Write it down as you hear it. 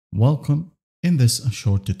Welcome. In this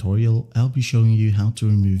short tutorial, I'll be showing you how to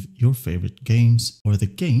remove your favorite games or the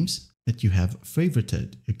games that you have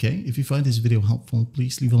favorited. Okay, if you find this video helpful,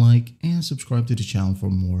 please leave a like and subscribe to the channel for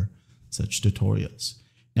more such tutorials.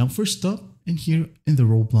 Now, first up, in here in the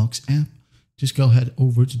Roblox app, just go ahead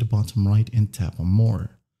over to the bottom right and tap on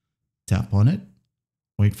more. Tap on it,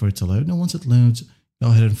 wait for it to load. Now, once it loads, go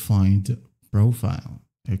ahead and find profile.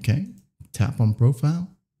 Okay, tap on profile.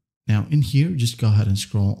 Now in here, just go ahead and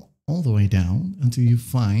scroll all the way down until you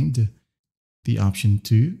find the option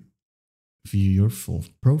to view your full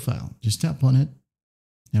profile. Just tap on it.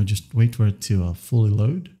 Now just wait for it to fully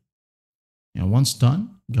load. Now once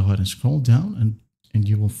done, go ahead and scroll down and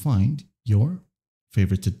you will find your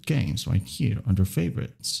favorited games right here under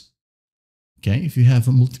favorites. Okay, if you have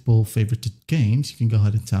multiple favorited games, you can go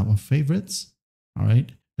ahead and tap on favorites. All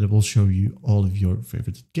right, and it will show you all of your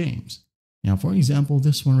favorited games. Now, for example,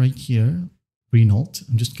 this one right here, Renault,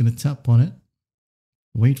 I'm just going to tap on it,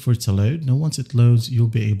 wait for it to load. Now, once it loads, you'll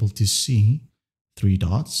be able to see three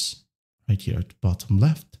dots right here at the bottom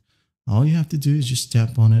left. All you have to do is just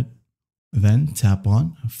tap on it, then tap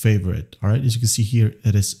on favorite. All right, as you can see here,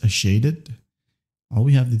 it is shaded. All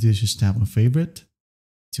we have to do is just tap on favorite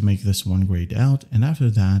to make this one grayed out. And after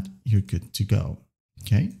that, you're good to go.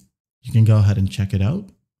 Okay, you can go ahead and check it out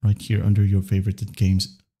right here under your favorited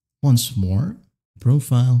games. Once more,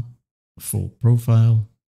 profile, full profile,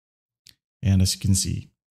 and as you can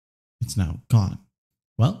see, it's now gone.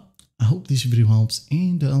 Well, I hope this video helps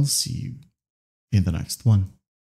and I'll see you in the next one.